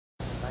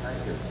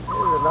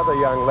another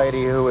young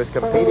lady who is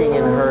competing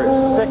in her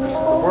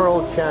 6th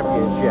World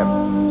Championship.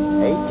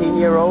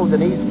 18-year-old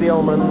Denise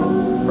Biellmann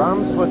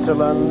from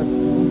Switzerland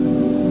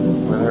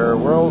with her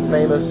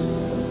world-famous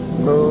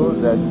move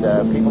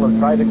that people have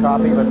tried to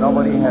copy, but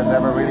nobody has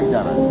ever really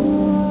done it.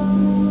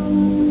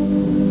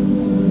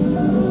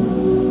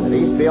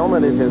 Denise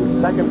Biellmann is in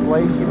 2nd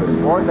place. She was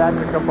 4th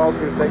after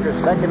compulsory figure,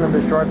 2nd in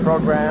the short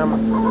program,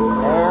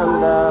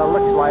 and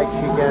looks like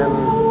she can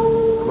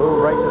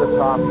move right to the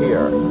top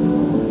here.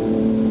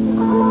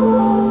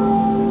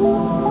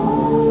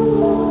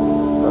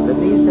 Well,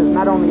 Denise is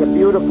not only a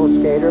beautiful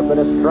skater, but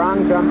a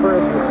strong jumper,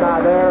 as you saw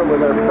there,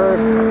 with her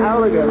first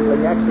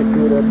elegantly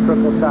executed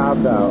triple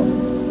salto.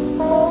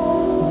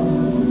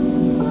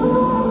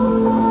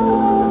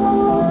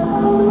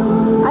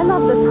 I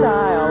love the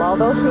style.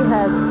 Although she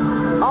has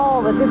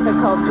all the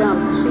difficult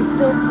jumps, she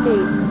still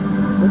skates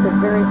with a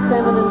very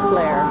feminine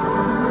flair.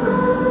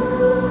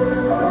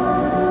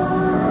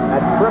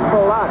 That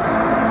triple Lutz,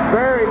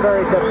 very,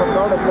 very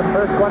difficult. It's the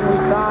first one we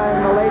saw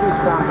in the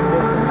ladies'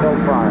 competition so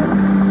far.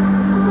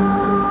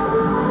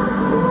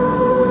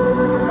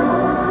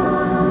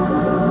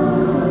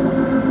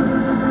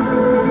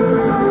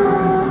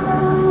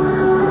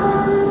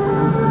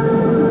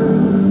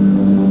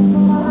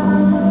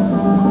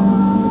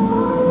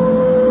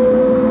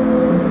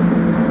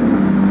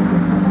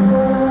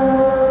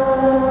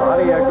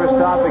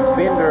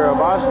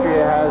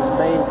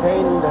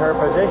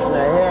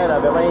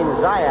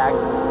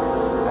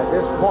 At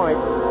this point,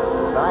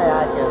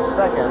 Zayak is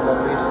 2nd, but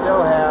we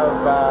still have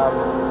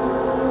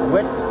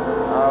Witt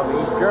of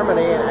East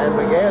Germany and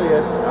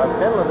Begalius of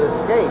Finland to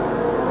skate,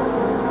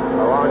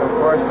 along, of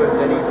course, with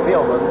Denise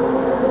Biellmann.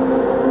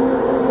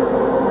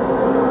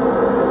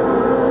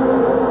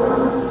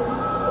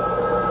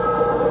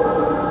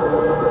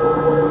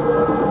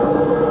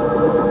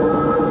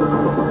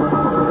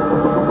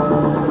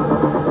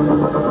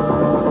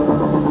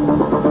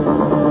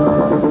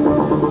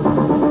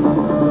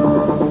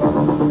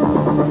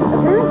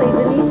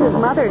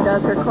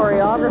 Does her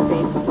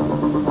choreography.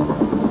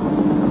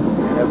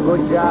 A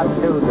good job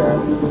too there.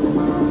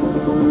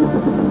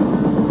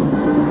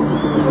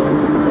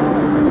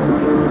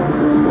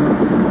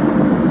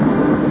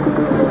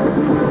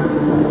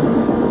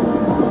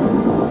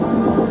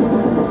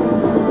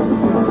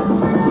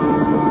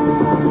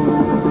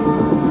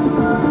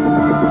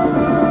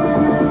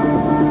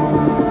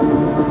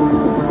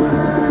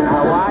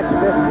 Now watch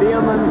this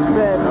Biellmann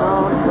spin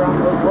known from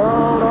the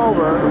world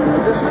over.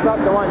 This is not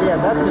the one yet.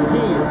 That's the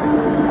tease.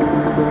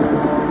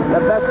 The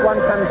best one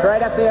comes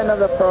right at the end of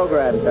the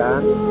program,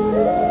 John.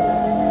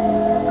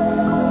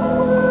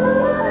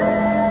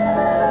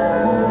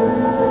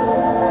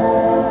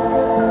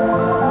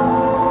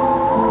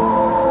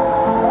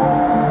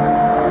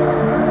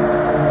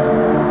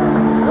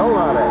 Still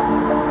on it.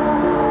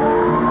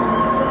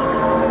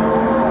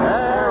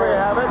 There we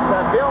have it.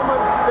 The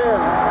Biellmann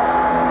spin.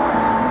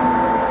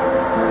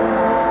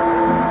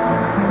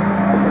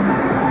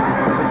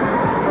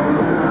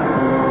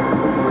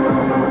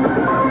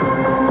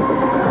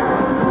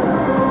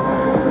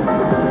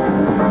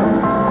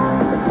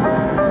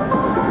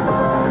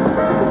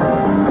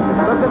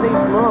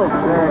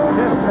 They're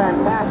just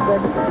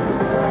fantastic.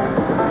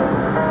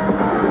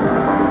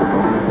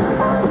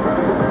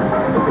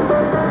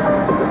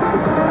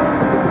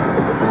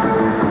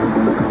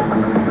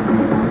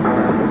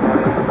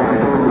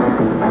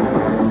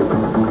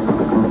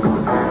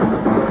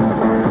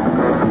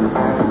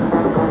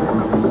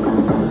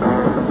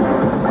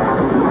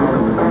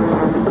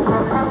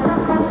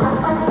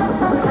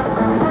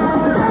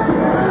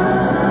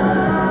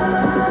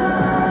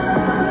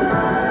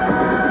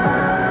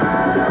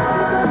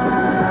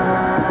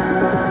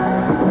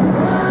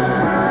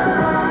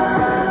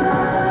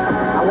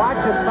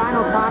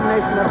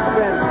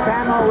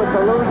 With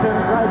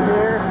illusions right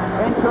here,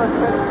 into a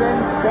 6-spin,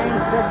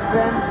 change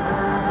 6-spin.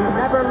 She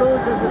never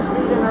loses the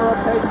speed in her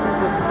rotation,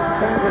 just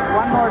changes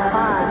one more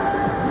time.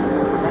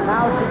 And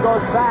now she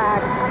goes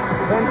back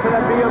into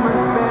the Biellmann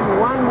spin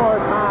one more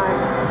time.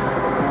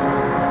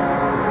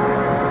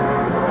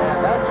 And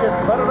that should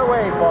put it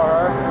away for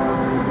her.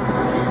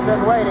 She's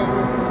been waiting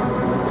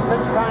 6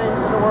 times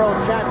in the World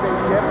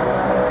Championship.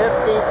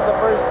 15th the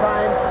first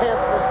time, 10th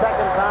the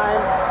second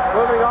time,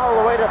 moving all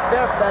the way to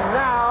 5th, and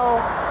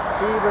now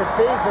she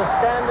receives a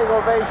standing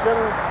ovation.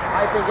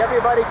 I think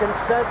everybody can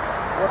sense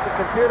what the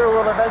computer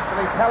will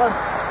eventually tell us.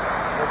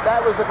 If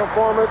that was the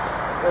performance,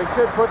 they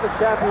should put the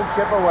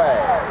championship away.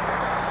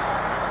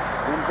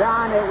 And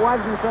John, it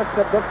wasn't just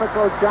a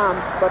difficult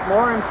jump, but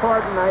more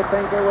important, I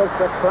think it was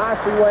the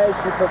classy way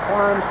she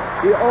performed,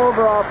 the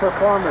overall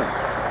performance.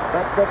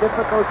 That the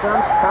difficult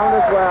jumps count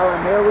as well,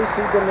 and here we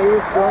see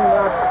Denise doing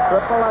that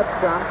triple Lutz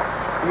jump.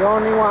 The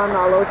only one,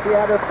 although she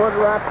had her foot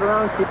wrapped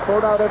around, she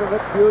pulled out of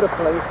it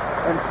beautifully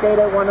and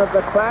skated one of the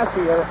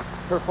classier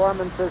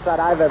performances that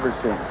I've ever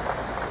seen.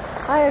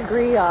 I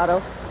agree,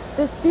 Otto.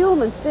 This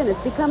Biellmann spin has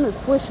become a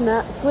Swiss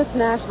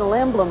national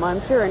emblem,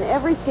 I'm sure, and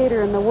every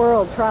skater in the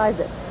world tries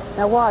it.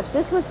 Now watch,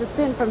 this was the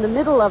spin from the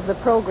middle of the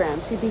program.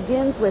 She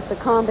begins with the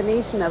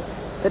combination of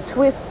the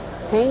twist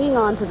hanging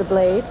onto the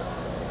blade.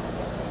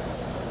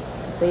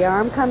 The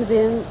arm comes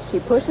in. She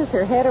pushes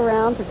her head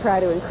around to try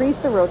to increase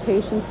the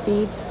rotation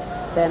speed.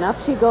 Then up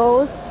she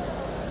goes.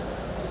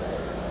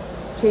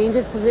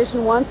 Changes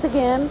position once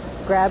again.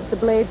 Grabs the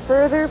blade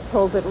further.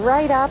 Pulls it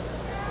right up.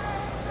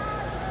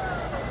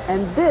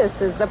 And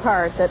this is the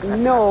part that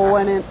no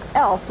one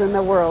else in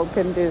the world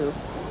can do.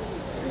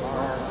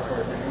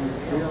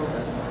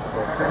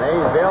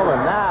 Denise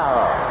Biellmann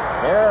now.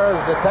 Here's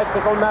the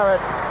technical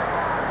merit.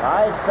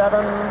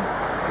 5'7",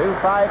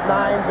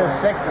 259 to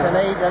 6 and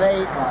 8 and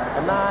 8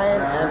 and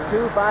 9 and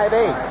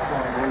 258.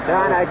 And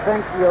John, I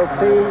think you'll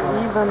see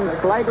even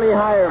slightly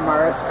higher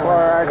marks for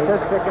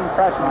artistic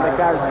impression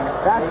because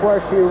that's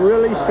where she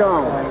really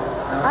shone.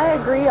 I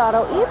agree,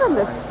 Otto. Even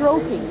the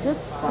stroking,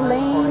 just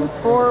plain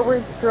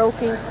forward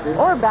stroking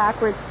or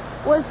backwards,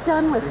 was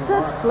done with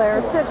such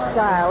flair, such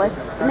style. It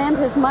meant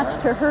as much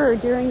to her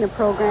during the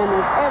program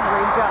as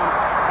every jump.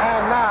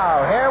 And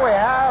now, here we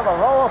have a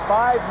row of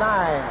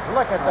 5'9".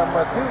 Look at them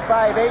with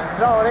 258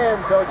 thrown in.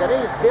 So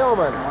Denise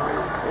Biellmann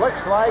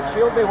looks like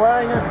she'll be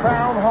wearing her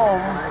crown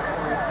home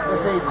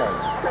this evening.